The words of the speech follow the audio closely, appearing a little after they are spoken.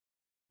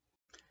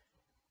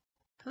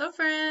Hello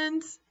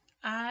friends,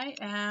 I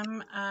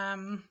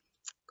am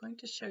going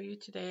to show you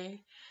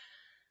today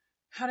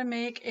how to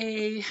make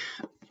a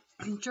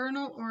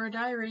journal or a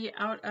diary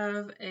out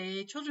of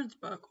a children's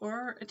book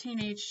or a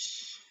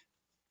teenage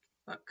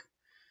book.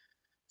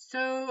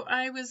 So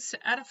I was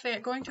at a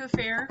fair, going to a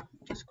fair,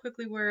 just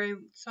quickly where I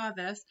saw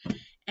this,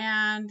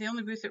 and the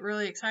only booth that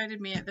really excited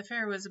me at the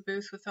fair was a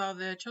booth with all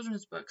the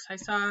children's books. I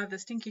saw The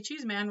Stinky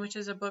Cheese Man, which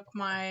is a book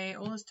my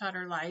oldest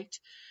daughter liked.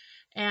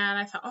 And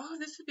I thought, oh,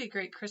 this would be a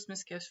great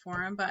Christmas gift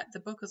for him, but the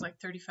book was like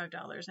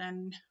 $35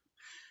 and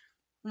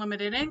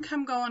limited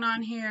income going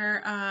on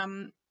here.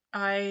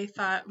 I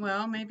thought,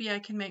 well, maybe I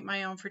can make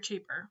my own for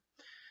cheaper.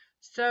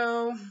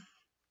 So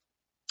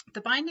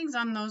the bindings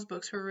on those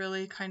books were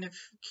really kind of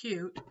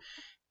cute.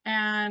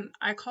 And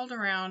I called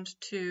around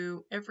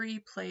to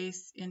every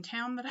place in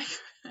town that I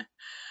could.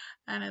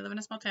 And I live in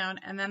a small town.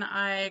 And then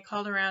I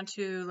called around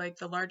to like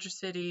the larger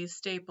cities,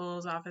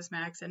 Staples, Office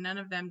Max, and none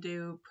of them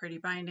do pretty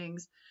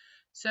bindings.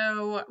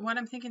 So what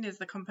I'm thinking is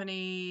the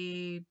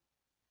company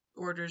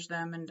orders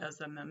them and does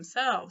them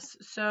themselves.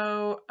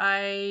 So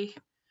after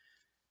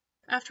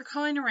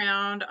calling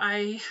around,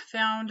 I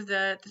found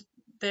that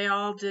they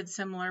all did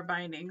similar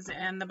bindings,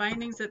 and the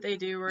bindings that they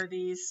do are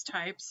these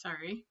types.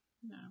 Sorry,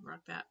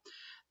 rock that.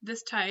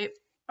 This type,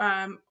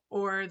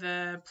 or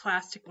the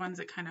plastic ones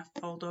that kind of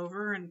fold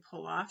over and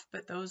pull off,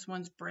 but those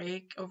ones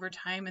break over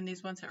time, and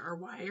these ones are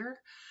wire.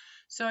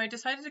 So I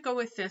decided to go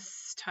with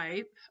this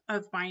type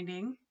of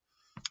binding.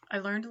 I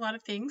learned a lot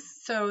of things,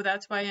 so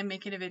that's why I'm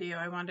making a video.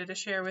 I wanted to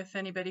share with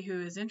anybody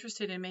who is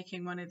interested in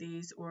making one of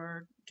these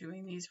or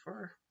doing these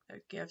for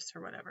gifts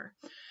or whatever.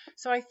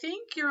 So I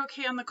think you're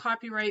okay on the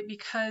copyright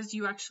because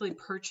you actually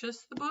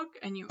purchase the book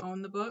and you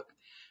own the book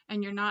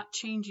and you're not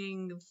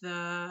changing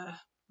the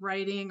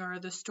writing or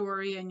the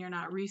story and you're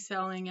not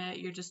reselling it.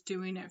 You're just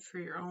doing it for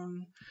your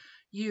own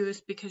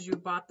use because you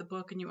bought the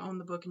book and you own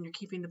the book and you're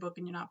keeping the book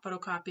and you're not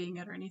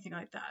photocopying it or anything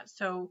like that.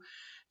 So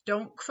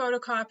don't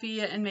photocopy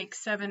it and make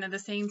 7 of the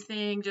same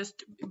thing.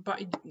 Just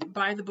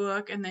buy the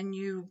book and then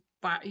you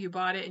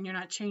bought it and you're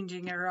not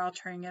changing it or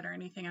altering it or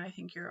anything, and I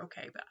think you're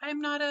okay. But I'm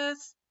not a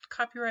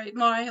copyright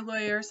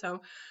lawyer,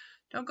 so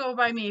don't go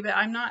by me. But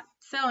I'm not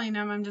selling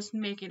them, I'm just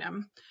making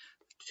them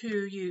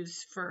to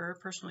use for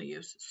personal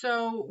use.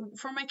 So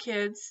for my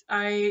kids,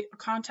 I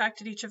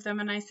contacted each of them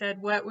and I said,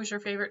 what was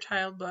your favorite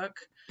child book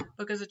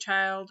as a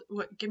child?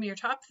 Give me your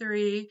top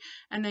 3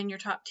 and then your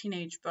top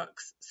teenage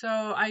books. So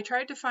I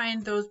tried to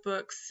find those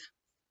books.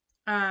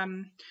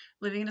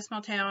 Living in a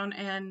small town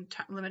and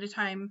limited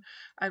time,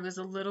 I was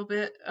a little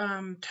bit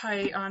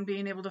tight on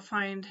being able to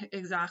find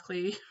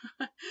exactly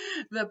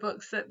the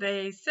books that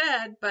they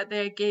said, but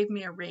they gave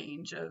me a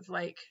range of,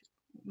 like,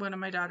 one of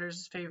my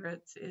daughter's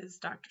favorites is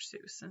Dr.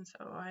 Seuss, and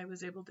so I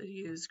was able to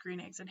use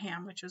Green Eggs and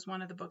Ham, which was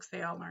one of the books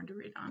they all learned to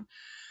read on.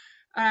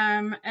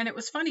 And it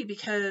was funny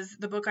because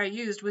the book I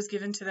used was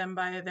given to them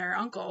by their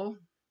uncle,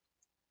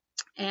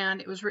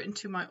 and it was written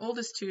to my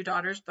oldest 2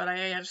 daughters, but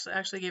I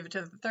actually gave it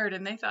to the third,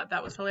 and they thought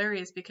that was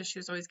hilarious because she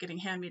was always getting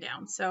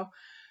hand-me-downs. So,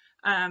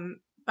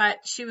 but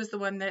she was the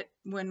one that,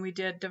 when we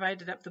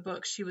divided up the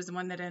books, she was the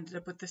one that ended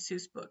up with the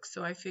Seuss book.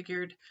 So I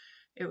figured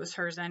it was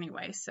hers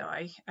anyway. So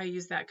I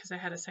used that because I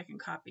had a second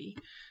copy.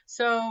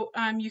 So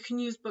you can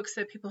use books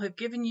that people have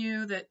given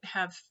you that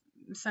have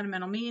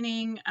sentimental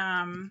meaning.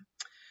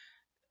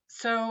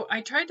 So I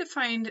tried to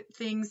find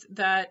things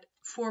that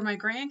for my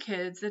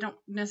grandkids, they don't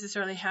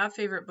necessarily have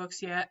favorite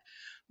books yet,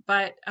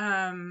 but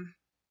I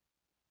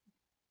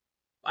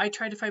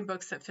tried to find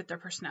books that fit their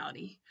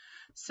personality.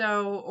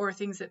 So, or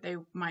things that they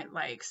might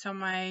like. So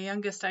my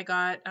youngest, I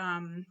got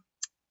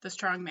The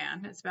Strong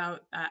Man. It's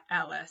about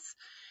Alice.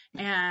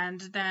 And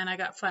then I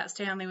got Flat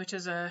Stanley, which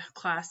is a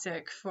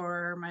classic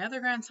for my other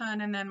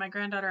grandson. And then my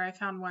granddaughter, I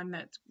found one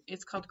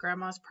it's called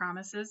Grandma's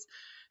Promises.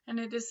 And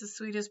it is the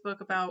sweetest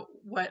book about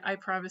what I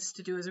promised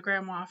to do as a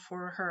grandma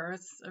for her.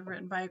 It's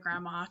written by a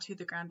grandma to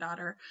the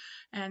granddaughter.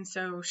 And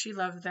so she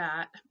loved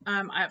that.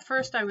 At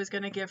first, I was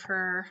going to give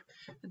her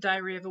The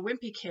Diary of a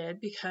Wimpy Kid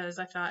because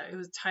I thought it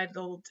was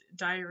titled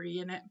Diary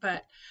in it.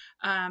 But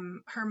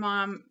her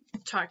mom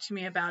talked to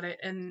me about it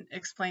and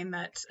explained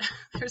that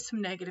there's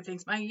some negative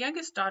things. My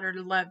youngest daughter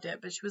loved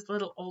it, but she was a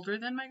little older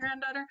than my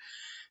granddaughter.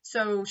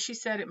 So she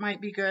said it might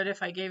be good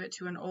if I gave it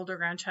to an older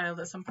grandchild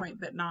at some point,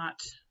 but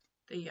not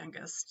the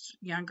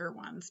younger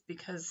ones,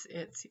 because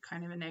it's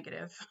kind of a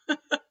negative.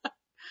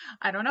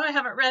 I don't know, I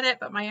haven't read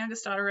it, but my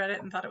youngest daughter read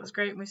it and thought it was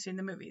great, and we've seen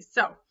the movies.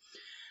 So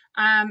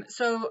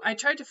I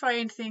tried to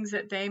find things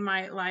that they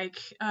might like.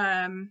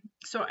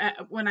 So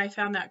when I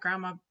found that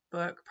grandma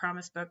book,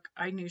 Promise book,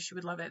 I knew she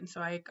would love it, and so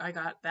I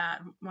got that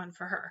one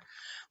for her.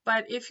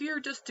 But if you're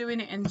just doing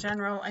it in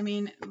general, I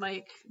mean,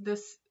 like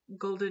this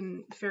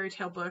golden fairy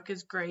tale book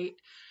is great.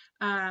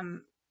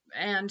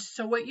 And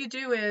so what you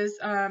do is,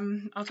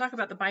 I'll talk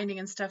about the binding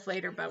and stuff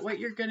later, but what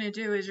you're going to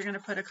do is you're going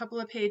to put a couple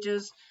of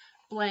pages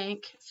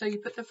blank. So you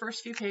put the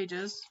first few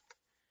pages,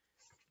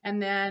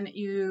 and then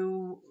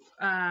you,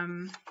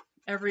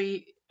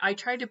 I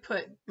tried to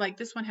put, like,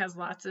 this one has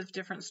lots of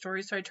different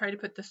stories, so I tried to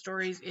put the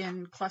stories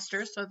in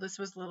clusters. So this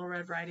was Little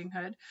Red Riding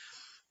Hood.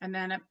 and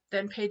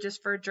then pages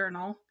for a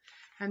journal,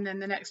 and then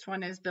the next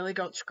one is Billy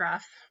Goat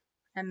Scruff,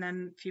 and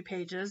then a few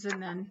pages,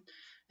 and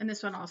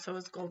this one also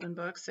is golden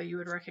books, so you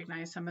would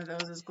recognize some of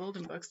those as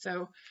golden books.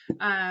 So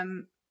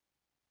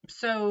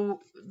so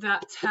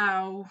that's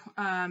how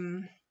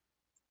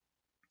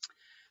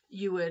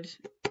you would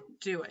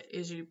do it,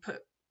 is you put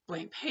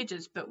blank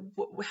pages. But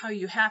how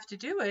you have to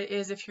do it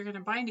is, if you're going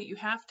to bind it, you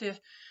have to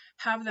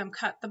have them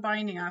cut the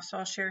binding off. So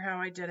I'll share how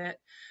I did it.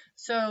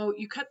 So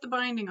you cut the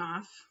binding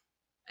off,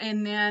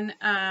 and then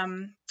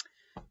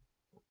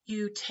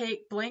you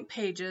take blank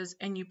pages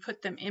and you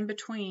put them in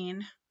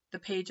between the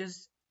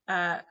pages.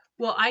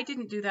 Well, I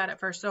didn't do that at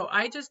first. So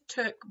I just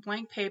took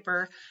blank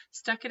paper,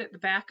 stuck it at the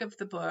back of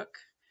the book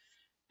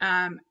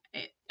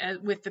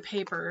with the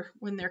paper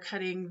when they're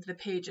cutting the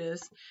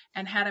pages,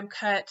 and had them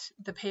cut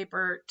the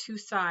paper to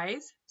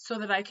size so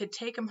that I could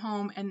take them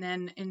home and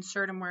then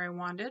insert them where I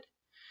wanted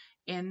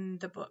in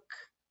the book,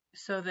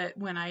 so that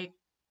when I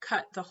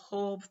cut the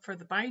hole for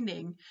the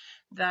binding,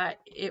 that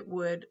it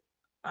would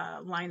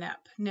line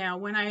up. Now,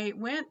 when I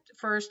went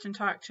first and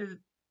talked to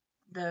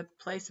the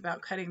place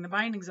about cutting the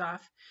bindings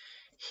off,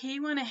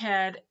 he went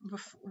ahead,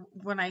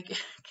 when I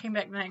came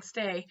back the next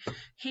day,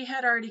 he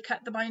had already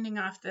cut the binding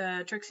off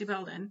the Trixie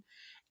Belden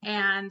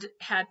and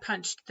had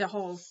punched the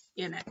holes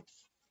in it.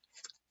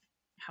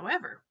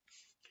 However,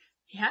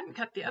 he hadn't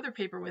cut the other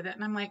paper with it,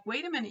 and I'm like,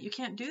 wait a minute, you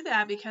can't do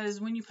that, because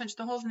when you punch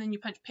the holes and then you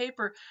punch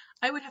paper,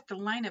 I would have to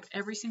line up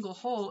every single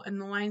hole, and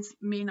the lines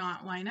may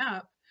not line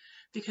up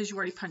because you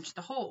already punched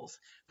the holes.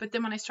 But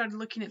then when I started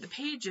looking at the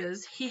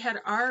pages, he had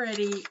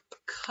already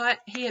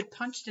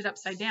punched it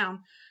upside down.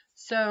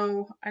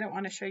 So I don't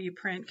want to show you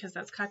print because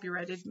that's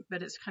copyrighted,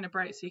 but it's kind of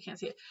bright so you can't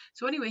see it.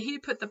 So anyway, he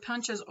put the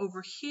punches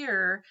over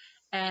here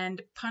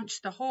and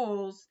punched the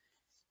holes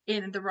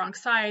in the wrong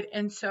side.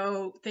 And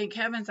so thank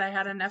heavens I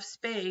had enough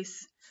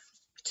space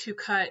to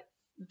cut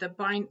the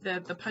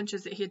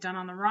punches that he had done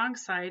on the wrong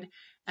side,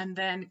 and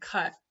then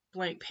cut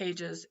blank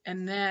pages,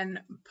 and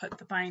then put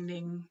the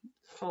binding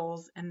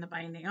holes and the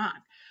binding on.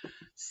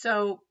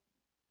 So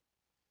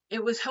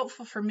it was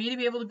helpful for me to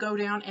be able to go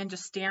down and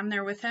just stand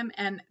there with him,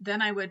 and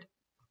then I would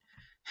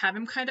have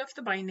him cut off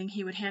the binding.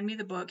 He would hand me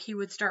the book. He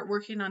would start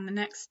working on the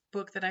next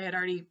book that I had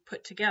already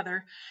put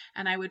together,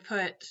 and I would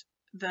put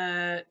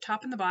the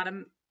top and the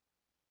bottom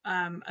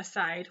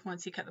aside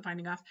once he cut the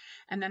binding off,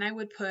 and then I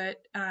would put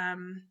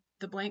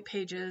the blank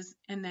pages,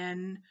 and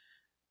then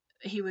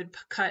he would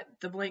cut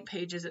the blank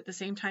pages at the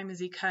same time as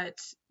he cut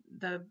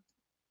the,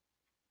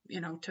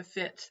 to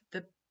fit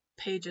the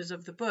pages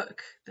of the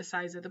book, the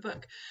size of the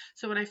book.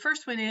 So when I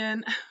first went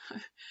in,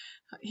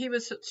 he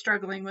was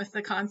struggling with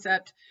the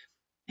concept.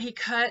 He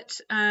cut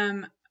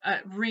a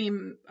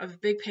ream of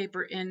big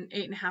paper in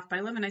 8.5 by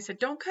 11. I said,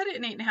 don't cut it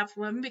in 8.5 by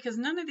 11, because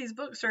none of these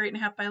books are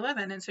 8.5 by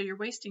 11, and so you're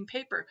wasting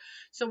paper.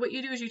 So what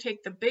you do is you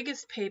take the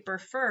biggest paper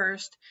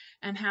first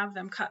and have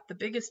them cut the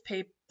biggest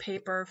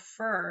paper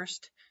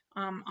first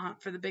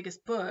for the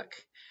biggest book,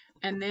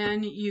 and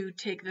then you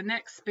take the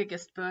next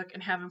biggest book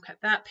and have them cut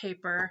that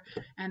paper,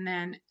 and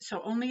then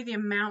so only the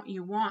amount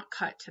you want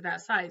cut to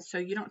that size. So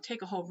you don't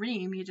take a whole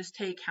ream, you just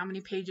take how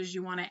many pages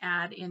you want to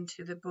add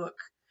into the book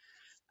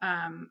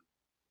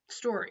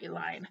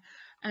storyline,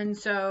 and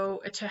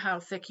so to how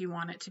thick you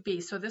want it to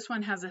be. So this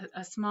one has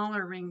a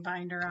smaller ring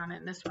binder on it,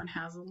 and this one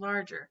has a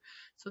larger.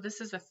 So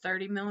this is a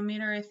 30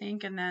 millimeter, I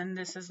think, and then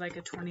this is like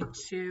a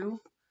 22.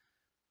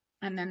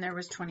 And then there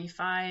was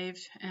 25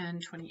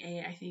 and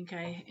 28, I think,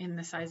 in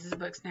the sizes of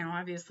books. Now,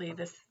 obviously,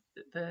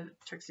 the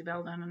Trixie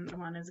Belden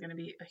one is going to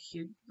be a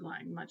huge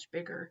line, much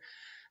bigger.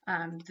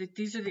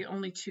 These are the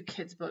only two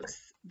kids' books,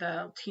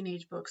 the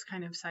teenage books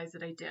kind of size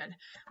that I did.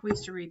 We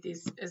used to read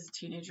these as a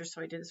teenager,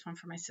 so I did this one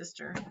for my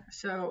sister.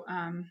 So,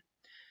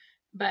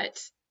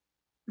 but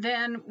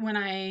then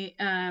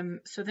when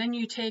so then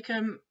you take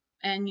them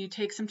and you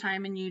take some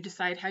time and you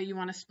decide how you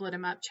want to split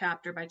them up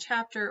chapter by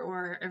chapter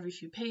or every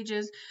few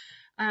pages.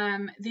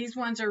 These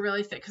ones are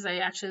really thick because I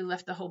actually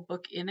left the whole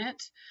book in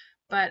it,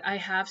 but I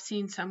have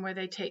seen some where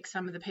they take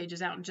some of the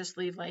pages out and just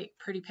leave like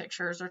pretty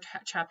pictures or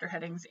chapter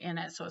headings in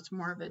it, so it's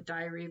more of a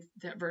diary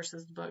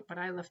versus the book. But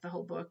I left the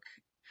whole book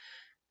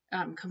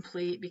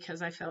complete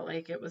because I felt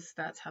like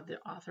that's how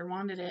the author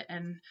wanted it,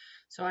 and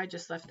so I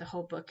just left the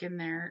whole book in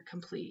there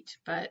complete.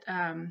 But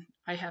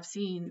I have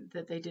seen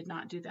that they did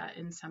not do that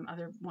in some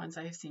other ones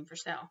I have seen for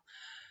sale.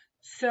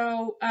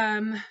 So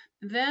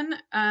then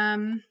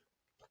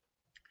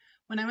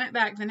when I went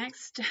back the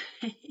next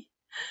day,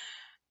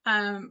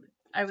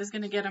 I was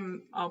going to get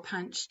them all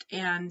punched,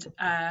 and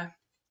there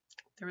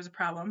was a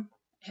problem.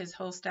 His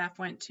whole staff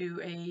went to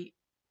a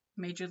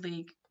Major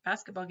League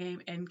basketball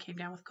game and came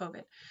down with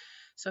COVID.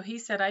 So he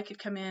said I could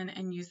come in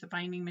and use the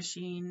binding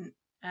machine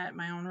at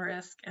my own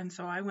risk, and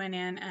so I went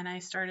in and I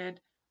started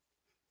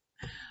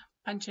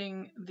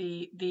punching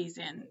these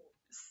in.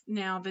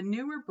 Now, the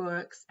newer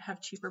books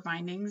have cheaper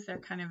bindings. They're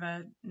kind of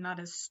not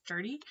as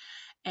sturdy,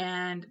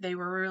 and they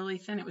were really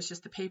thin. It was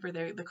just the paper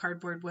there. The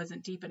cardboard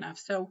wasn't deep enough.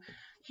 So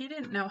he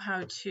didn't know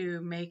how to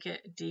make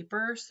it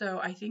deeper. So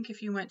I think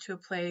if you went to a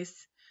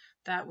place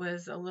that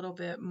was a little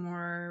bit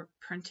more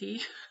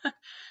printy.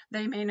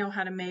 They may know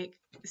how to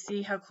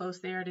see how close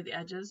they are to the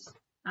edges.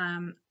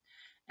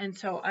 And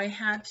so I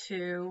had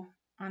to,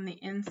 on the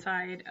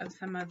inside of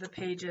some of the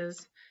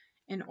pages,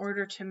 in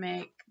order to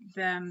make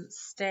them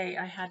stay,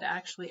 I had to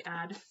actually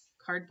add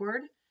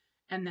cardboard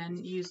and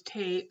then use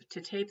tape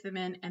to tape them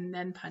in and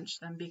then punch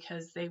them,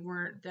 because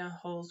the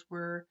holes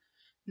were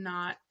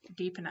not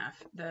deep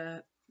enough.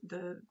 The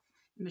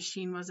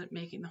machine wasn't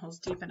making the holes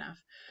deep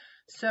enough.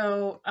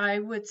 So I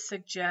would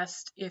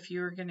suggest, if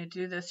you're going to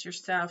do this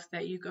yourself,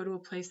 that you go to a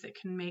place that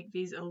can make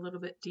these a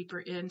little bit deeper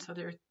in, so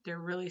they're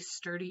really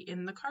sturdy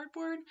in the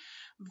cardboard,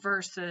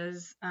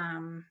 versus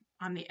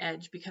on the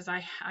edge, because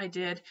I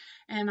did,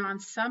 and on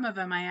some of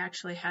them I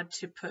actually had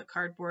to put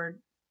cardboard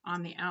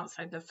on the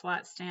outside. The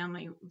flat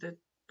Stanley, the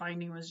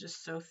binding was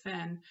just so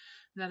thin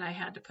that I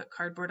had to put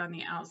cardboard on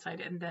the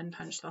outside and then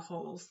punch the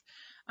holes.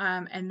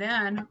 And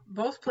then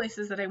both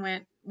places that I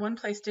went, one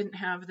place didn't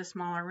have the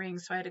smaller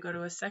rings, so I had to go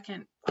to a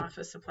second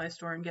office supply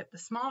store and get the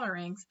smaller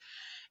rings.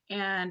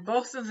 And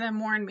both of them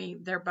warned me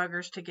they're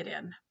buggers to get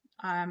in.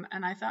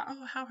 And I thought,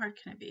 oh, how hard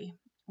can it be?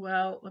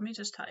 Well, let me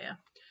just tell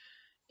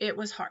you, it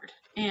was hard.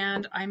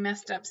 And I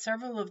messed up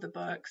several of the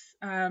books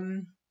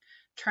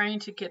trying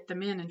to get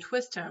them in and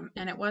twist them.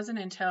 And it wasn't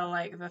until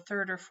like the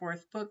third or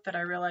fourth book that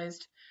I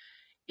realized,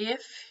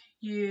 if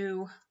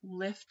you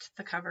lift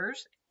the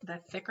covers, the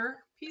thicker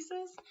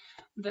pieces,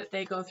 that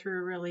they go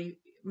through really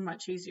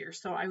much easier.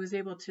 So I was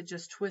able to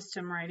just twist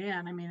them right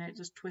in. I mean, it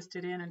just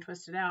twisted in and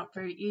twisted out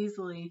very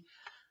easily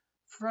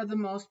for the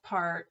most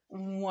part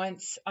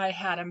once I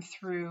had them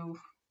through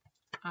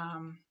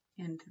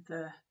into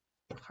the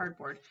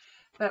cardboard.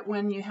 But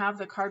when you have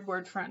the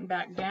cardboard front and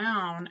back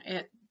down,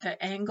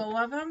 the angle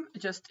of them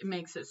just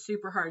makes it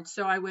super hard.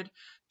 So I would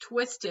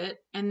twist it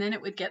and then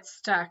it would get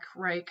stuck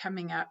right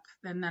coming up,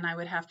 and then I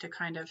would have to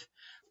kind of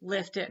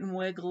lift it and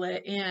wiggle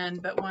it in.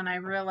 But when I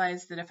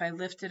realized that if I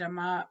lifted them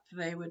up,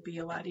 they would be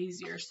a lot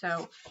easier.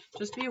 So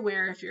just be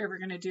aware, if you're ever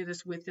going to do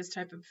this with this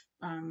type of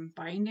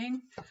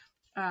binding,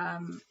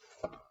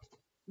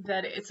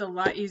 that it's a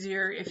lot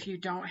easier if you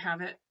don't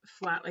have it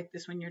flat like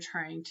this when you're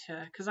trying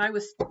to, because I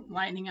was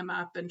lining them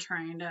up and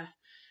trying to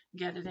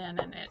get it in,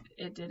 and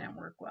it didn't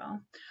work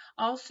well.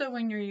 Also,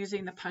 when you're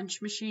using the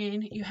punch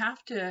machine, you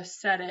have to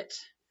set it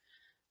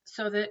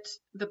so that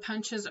the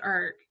punches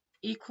are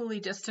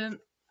equally distant,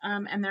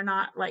 and they're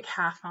not like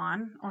half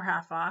on or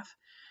half off.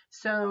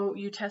 So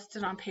you test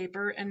it on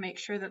paper and make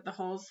sure that the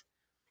holes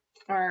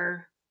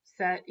are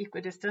set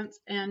equidistant.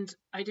 And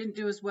I didn't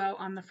do as well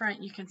on the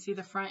front. You can see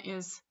the front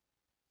is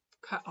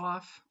cut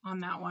off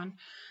on that one.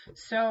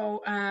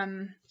 So,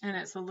 and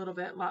it's a little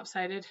bit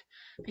lopsided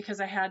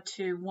because I had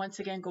to once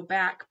again go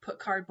back, put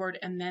cardboard,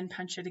 and then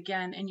punch it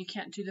again. And you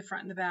can't do the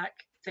front and the back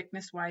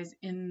thickness wise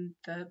in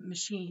the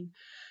machine.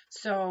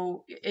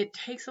 So it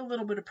takes a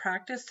little bit of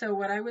practice. So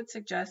what I would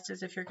suggest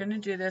is, if you're going to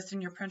do this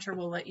and your printer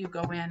will let you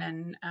go in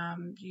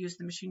and use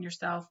the machine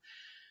yourself,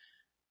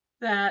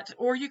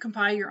 or you can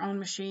buy your own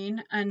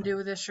machine and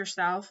do this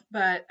yourself,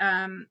 but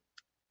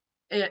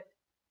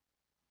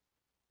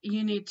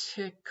you need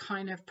to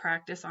kind of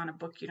practice on a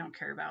book you don't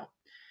care about.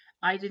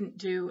 I didn't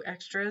do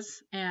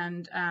extras,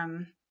 and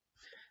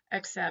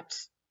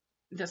except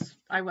this,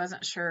 I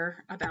wasn't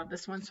sure about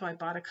this one, so I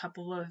bought a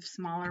couple of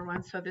smaller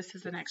ones. So this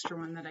is an extra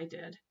one that I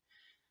did.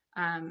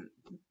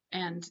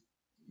 And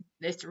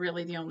it's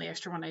really the only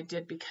extra one I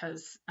did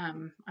because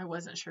I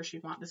wasn't sure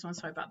she'd want this one,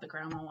 so I bought the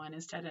grandma one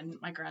instead. And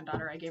my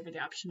granddaughter, I gave her the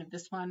option of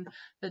this one,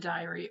 the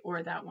diary,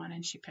 or that one,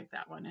 and she picked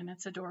that one, and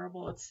it's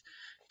adorable. It's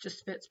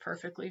just fits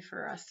perfectly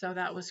for us, so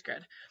that was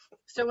good.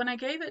 So when I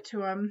gave it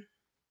to him,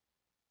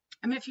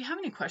 I mean, if you have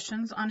any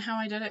questions on how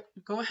I did it,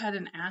 go ahead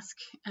and ask,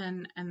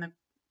 and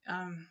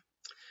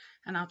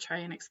I'll try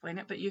and explain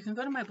it. But you can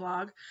go to my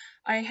blog.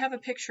 I have a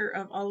picture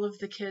of all of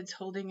the kids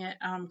holding it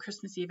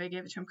Christmas Eve. I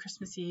gave it to them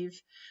Christmas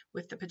Eve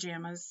with the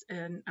pajamas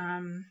and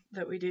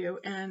that we do.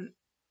 And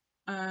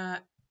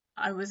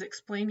I was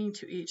explaining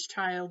to each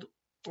child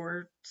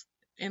or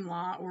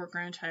in-law or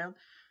grandchild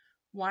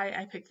why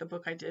I picked the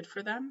book I did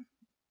for them.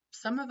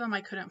 Some of them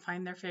I couldn't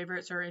find their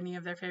favorites or any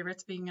of their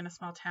favorites, being in a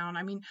small town.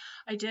 I mean,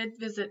 I did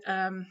visit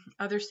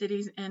other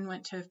cities and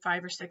went to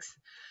 5 or 6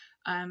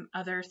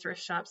 other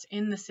thrift shops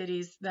in the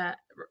cities that,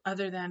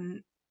 other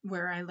than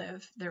where I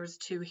live. There was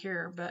 2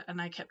 here,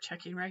 and I kept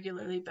checking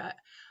regularly, but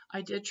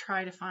I did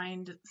try to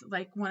find,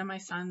 like, one of my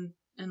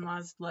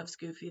son-in-laws loves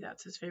Goofy.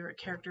 That's his favorite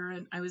character,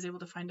 and I was able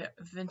to find a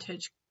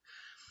vintage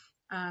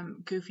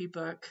Goofy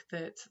book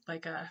that's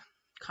like a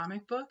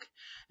comic book,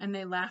 and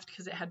they laughed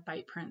because it had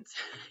bite prints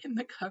in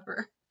the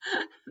cover.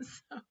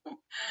 So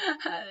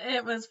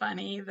it was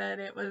funny that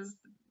it was,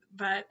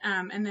 but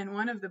and then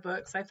one of the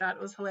books I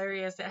thought was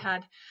hilarious. It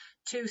had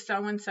to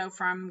so-and-so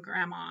from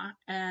grandma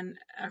and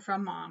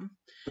from mom,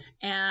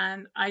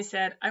 and I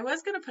said I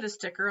was going to put a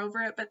sticker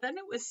over it, but then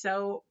it was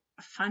so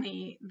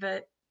funny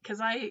that because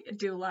I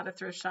do a lot of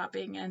thrift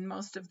shopping, and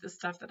most of the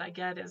stuff that I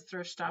get is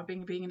thrift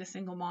shopping. Being a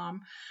single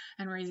mom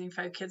and raising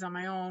 5 kids on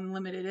my own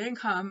limited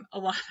income, a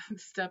lot of the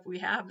stuff we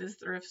have is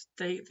thrift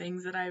state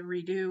things that I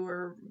redo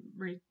or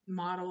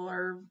remodel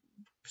or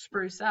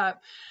spruce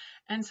up.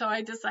 And so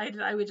I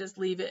decided I would just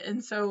leave it.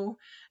 And so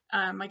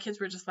my kids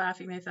were just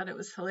laughing. They thought it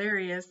was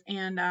hilarious.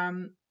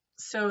 And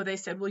so they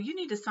said, well, you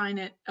need to sign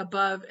it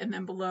above and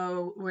then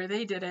below where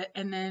they did it.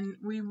 And then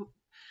we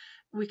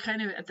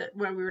kind of,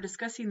 while we were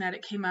discussing that,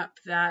 it came up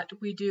that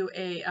we do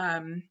a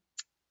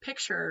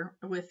picture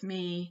with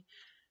me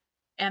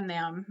and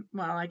them.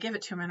 Well, I give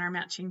it to them in our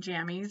matching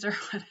jammies or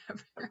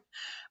whatever.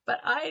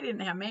 But I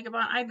didn't have makeup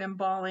on. I've been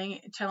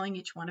bawling, telling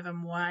each one of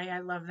them why I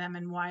love them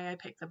and why I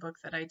picked the book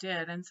that I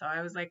did. And so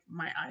I was like,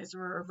 my eyes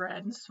were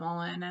red and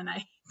swollen, and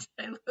I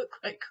look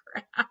like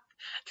crap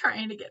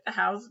trying to get the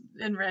house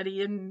and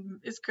ready. And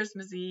it's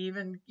Christmas Eve,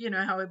 and you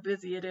know how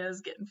busy it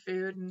is getting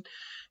food and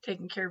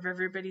taking care of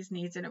everybody's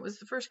needs. And it was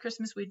the first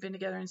Christmas we'd been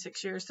together in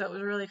 6 years. So it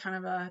was really kind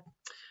of a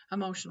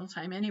emotional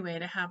time anyway,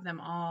 to have them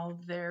all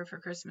there for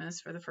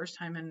Christmas for the first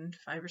time in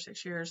 5 or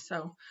 6 years.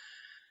 So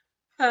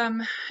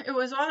it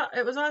was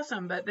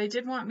awesome, but they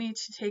did want me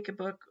to take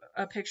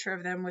a picture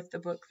of them with the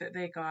book that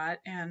they got.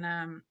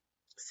 And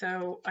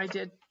so I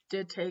did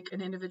take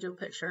an individual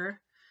picture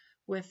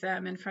with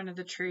them in front of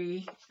the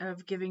tree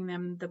of giving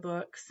them the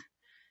books.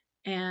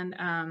 And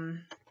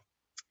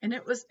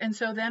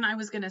so then I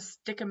was going to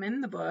stick them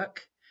in the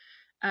book.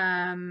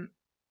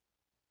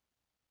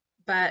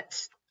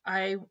 But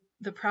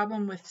the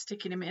problem with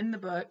sticking them in the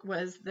book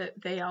was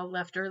that they all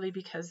left early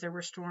because there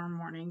were storm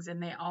warnings, and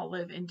they all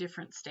live in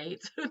different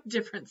states,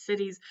 different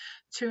cities,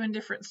 2 in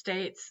different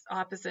states,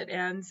 opposite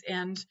ends.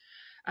 And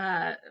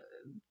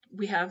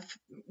we have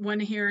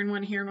one here and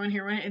one here and one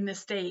here in this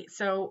state.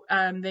 So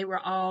they were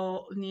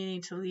all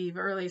needing to leave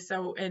early.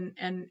 So,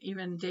 and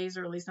even days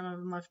early, some of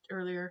them left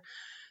earlier.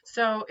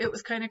 So it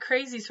was kind of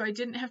crazy. So I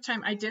didn't have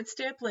time. I did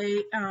stay up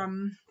late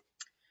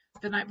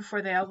the night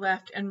before they all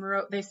left and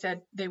they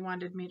said they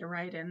wanted me to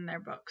write in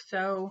their book.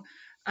 So,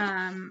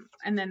 and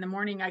then the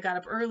morning I got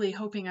up early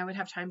hoping I would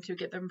have time to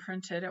get them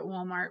printed at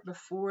Walmart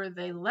before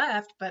they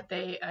left, but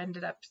they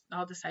ended up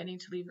all deciding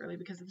to leave early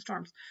because of the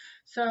storms.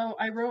 So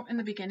I wrote in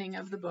the beginning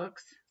of the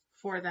books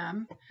for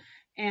them.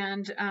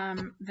 And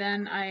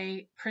then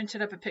I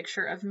printed up a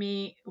picture of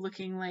me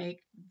looking like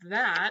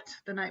that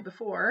the night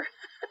before.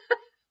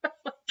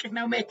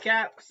 No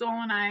makeup,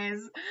 swollen eyes,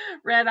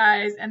 red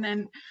eyes, and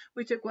then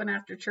we took one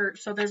after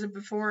church. So there's a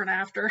before and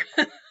after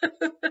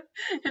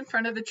in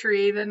front of the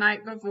tree the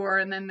night before,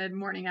 and then the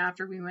morning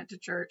after we went to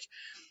church.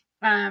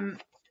 And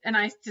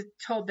I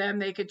told them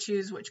they could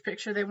choose which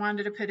picture they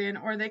wanted to put in,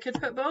 or they could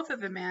put both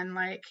of them in.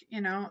 Like, you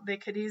know, they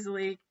could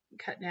easily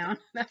cut down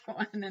that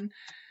one, and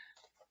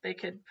they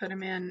could put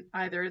them in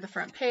either the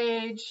front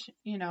page,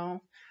 you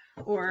know,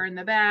 or in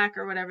the back,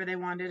 or whatever they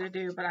wanted to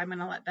do. But I'm going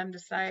to let them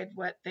decide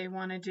what they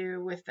want to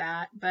do with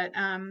that. But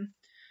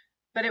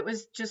it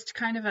was just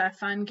kind of a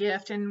fun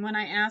gift. And when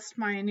I asked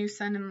my new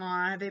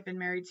son-in-law, they've been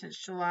married since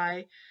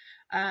July.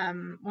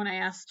 When I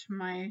asked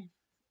my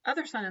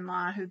other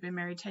son-in-law, who'd been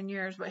married 10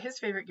 years, what his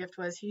favorite gift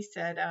was, he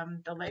said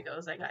the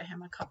Legos. I got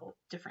him a couple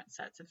different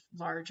sets of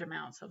large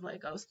amounts of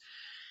Legos.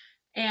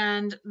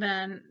 And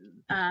then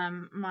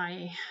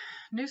my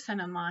new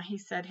son-in-law, he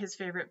said his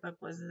favorite book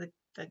was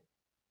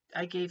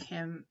I gave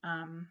him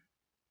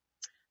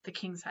The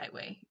King's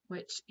Highway,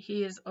 which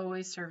he is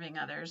always serving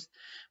others.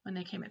 When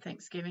they came at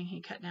Thanksgiving,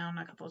 he cut down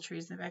a couple of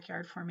trees in the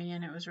backyard for me,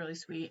 and it was really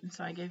sweet. And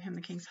so I gave him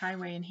The King's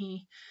Highway,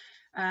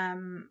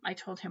 and I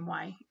told him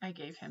why I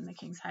gave him The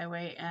King's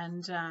Highway,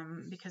 and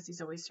because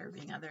he's always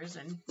serving others,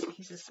 and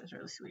he's just a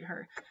really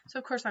sweetheart. So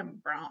of course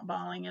I'm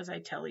bawling as I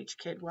tell each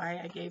kid why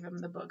I gave him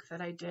the book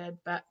that I did.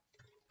 But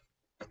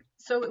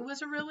so it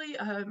was a really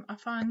a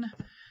fun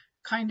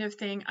kind of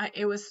thing.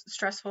 It was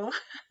stressful.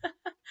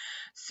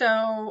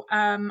 So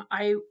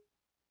I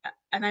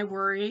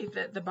worry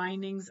that the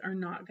bindings are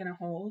not going to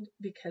hold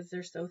because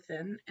they're so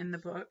thin in the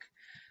book.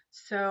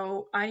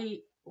 So I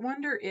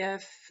wonder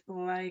if,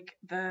 like,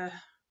 there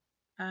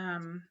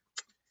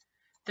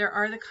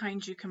are the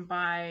kinds you can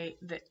buy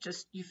that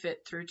just you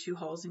fit through 2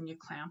 holes and you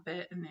clamp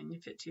it, and then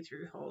you fit 2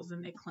 through holes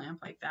and they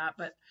clamp like that.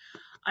 But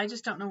I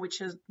just don't know which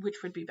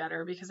would be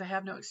better because I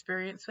have no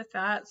experience with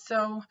that.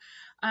 So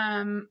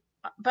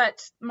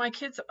but my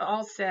kids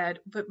all said,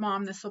 but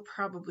Mom, this will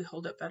probably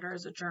hold up better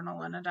as a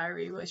journal and a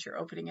diary as you're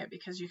opening it,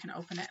 because you can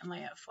open it and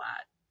lay it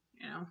flat.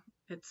 You know,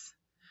 it's,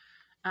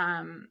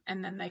 and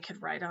then they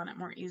could write on it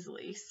more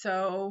easily.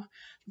 So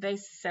they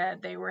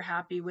said they were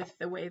happy with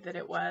the way that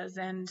it was.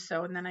 And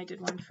then I did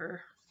one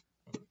for,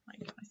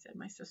 like I said,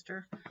 my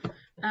sister.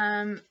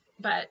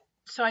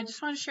 So I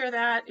just want to share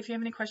that. If you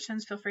have any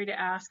questions, feel free to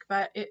ask.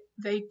 But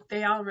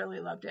they all really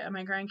loved it, and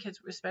my grandkids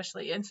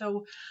especially. And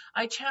so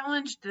I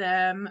challenged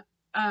them.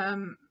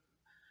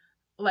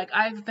 Like,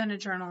 I've been a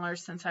journaler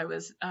since I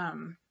was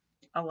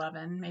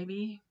 11,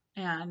 maybe,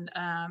 and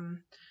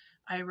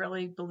I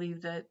really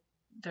believe that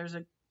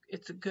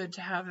it's good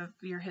to have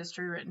your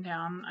history written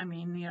down. I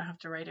mean, you don't have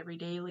to write every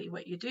daily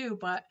what you do,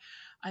 but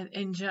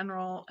in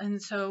general.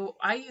 And so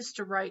I used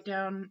to write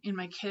down in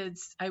my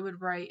kids, I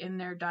would write in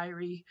their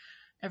diary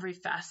every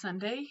fast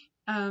Sunday,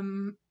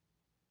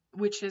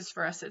 which is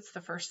for us, it's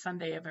the first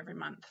Sunday of every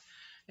month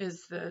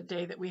is the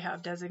day that we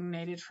have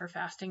designated for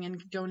fasting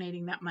and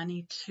donating that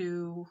money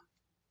to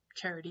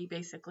charity,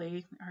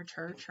 basically our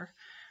church,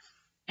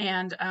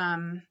 and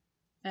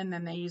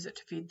then they use it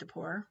to feed the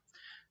poor.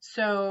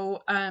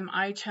 So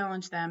I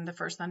challenge them the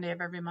first Sunday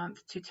of every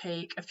month to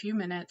take a few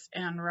minutes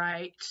and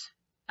write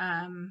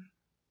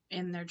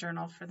in their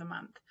journal for the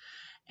month,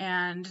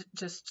 and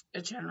just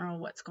a general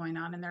what's going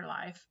on in their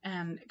life.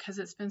 And because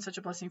it's been such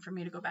a blessing for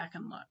me to go back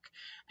and look.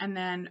 And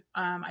then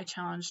I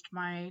challenged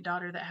my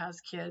daughter that has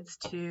kids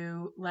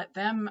to let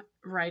them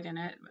write in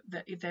it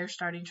that they're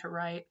starting to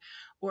write,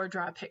 or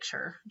draw a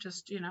picture,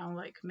 just,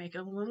 like make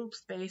a little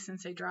space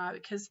and say draw.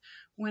 Because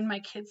when my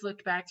kids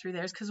looked back through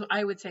theirs, because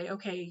I would say,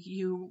 okay,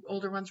 you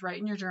older ones write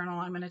in your journal,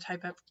 I'm going to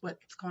type up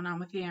what's going on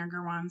with the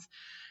younger ones.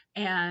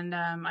 And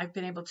I've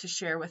been able to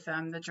share with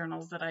them the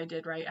journals that I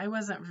did write. I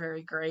wasn't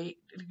very great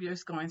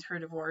just going through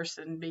divorce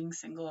and being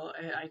single.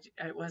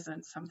 It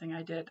wasn't something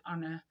I did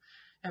on a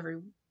every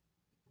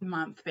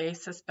month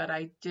basis, but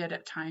I did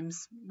at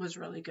times, was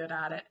really good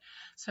at it.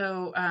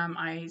 So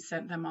I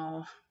sent them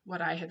all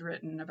what I had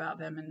written about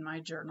them in my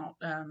journal.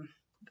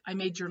 I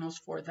made journals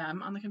for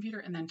them on the computer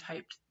and then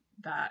typed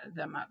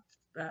them up,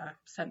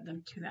 sent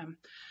them to them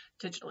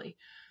digitally.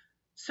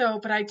 So,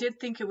 but I did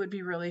think it would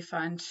be really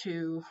fun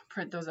to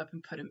print those up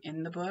and put them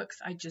in the books.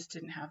 I just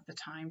didn't have the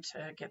time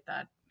to get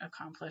that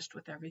accomplished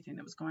with everything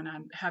that was going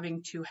on, had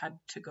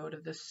to go to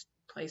this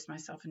place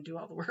myself and do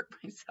all the work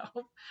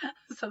myself.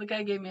 So the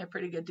guy gave me a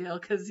pretty good deal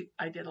because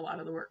I did a lot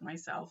of the work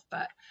myself.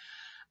 But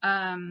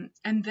and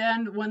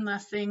then one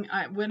last thing,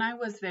 when I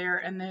was there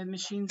and the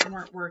machines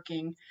weren't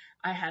working,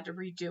 I had to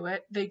redo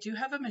it. They do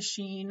have a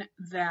machine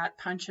that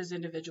punches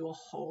individual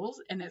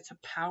holes, and it's a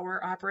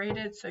power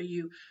operated. So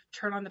you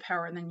turn on the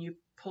power and then you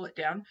pull it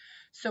down.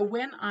 So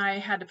when I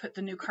had to put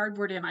the new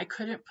cardboard in, I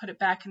couldn't put it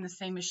back in the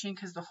same machine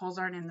because the holes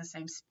aren't in the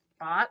same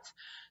spot.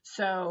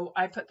 So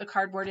I put the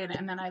cardboard in,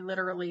 and then I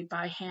literally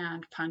by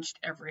hand punched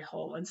every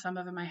hole. And some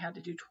of them I had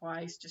to do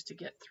twice just to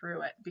get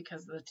through it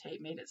because the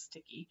tape made it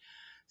sticky.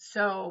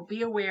 So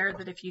be aware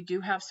that if you do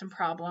have some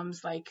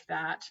problems like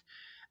that,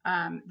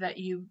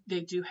 they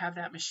do have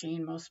that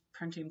machine. Most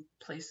printing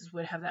places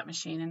would have that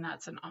machine, and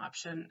that's an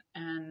option.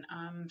 And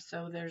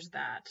so there's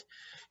that.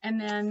 And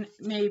then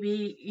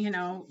maybe,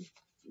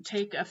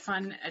 take a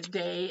fun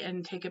day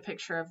and take a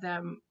picture of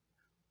them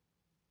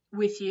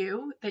with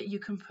you that you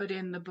can put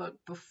in the book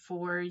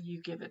before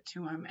you give it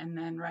to them, and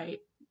then write,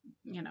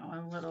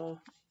 a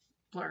little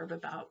blurb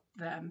about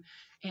them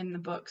in the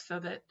book so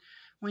that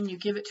when you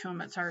give it to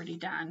them, it's already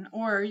done.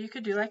 Or you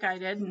could do like I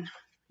did and,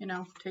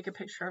 take a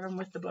picture of them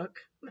with the book.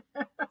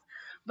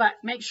 But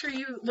make sure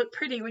you look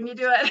pretty when you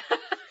do it,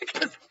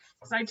 because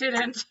I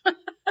didn't.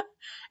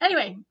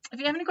 Anyway, if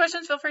you have any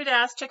questions, feel free to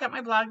ask. Check out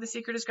my blog,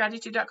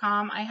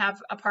 thesecretisgratitude.com. I have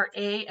a part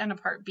A and a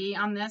part B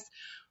on this,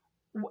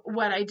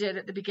 what I did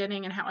at the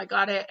beginning and how I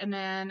got it. And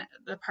then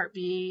the part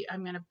B,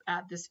 I'm going to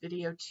add this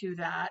video to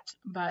that,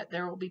 but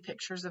there will be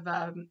pictures of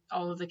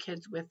all of the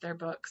kids with their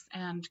books,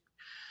 and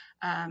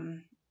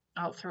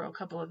I'll throw a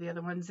couple of the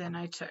other ones in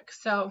I took.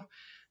 So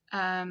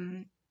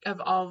of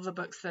all of the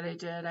books that I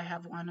did, I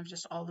have one of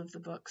just all of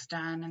the books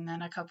done, and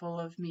then a couple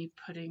of me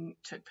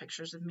took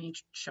pictures of me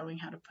showing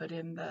how to put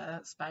in the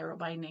spiral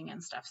binding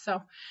and stuff.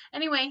 So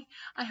anyway,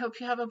 I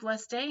hope you have a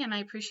blessed day, and I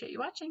appreciate you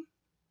watching.